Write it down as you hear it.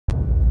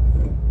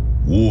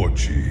War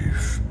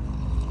Chief,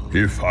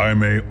 if I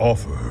may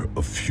offer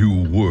a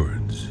few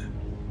words.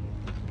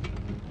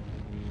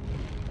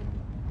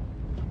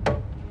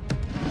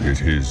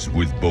 It is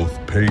with both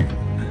pain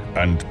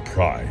and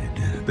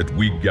pride that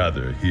we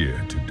gather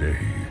here today.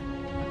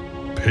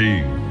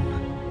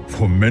 Pain,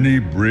 for many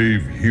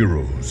brave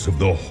heroes of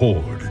the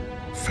Horde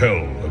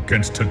fell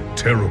against a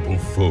terrible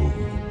foe.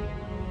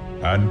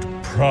 And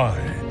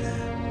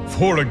pride,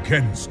 for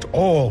against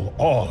all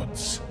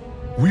odds,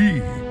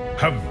 we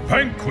have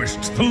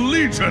vanquished the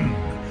Legion.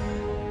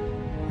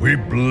 We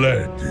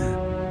bled,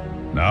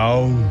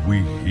 now we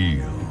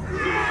heal.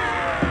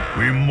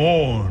 We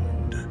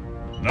mourned,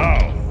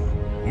 now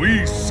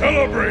we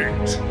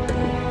celebrate.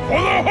 For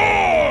the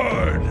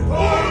Horde! For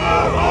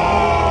the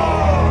Horde!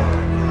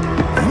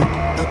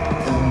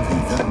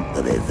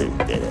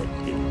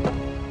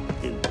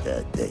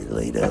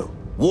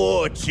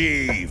 War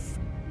Chief!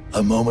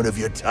 A moment of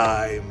your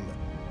time.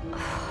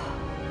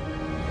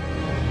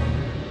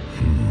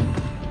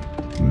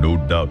 No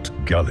doubt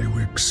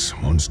Gallywix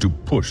wants to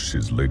push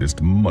his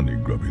latest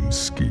money-grubbing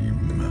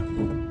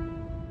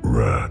scheme.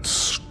 Rats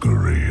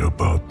scurry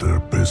about their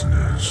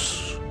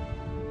business.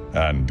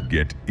 And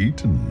get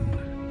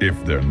eaten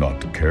if they're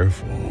not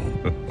careful.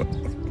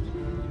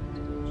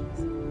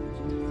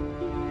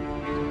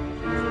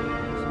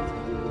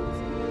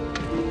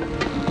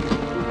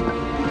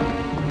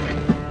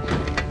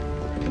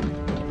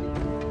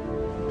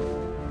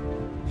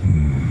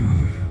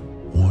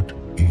 What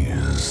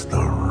is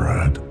the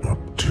rat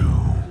up to?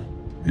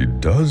 He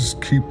does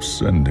keep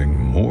sending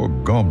more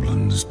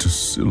goblins to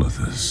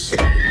Silithus.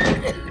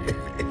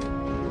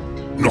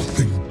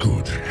 Nothing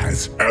good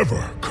has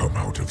ever come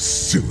out of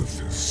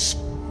Silithus.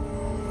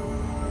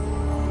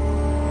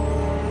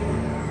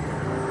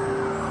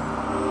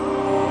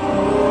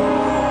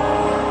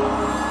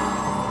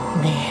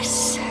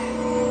 This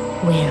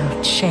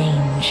will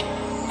change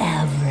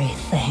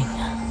everything.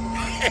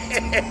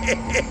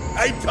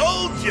 I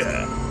told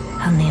you!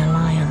 And the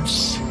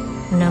Alliance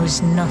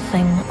knows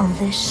nothing of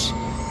this?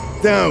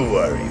 Don't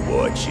worry,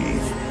 War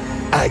Chief.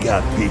 I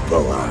got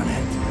people on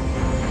it.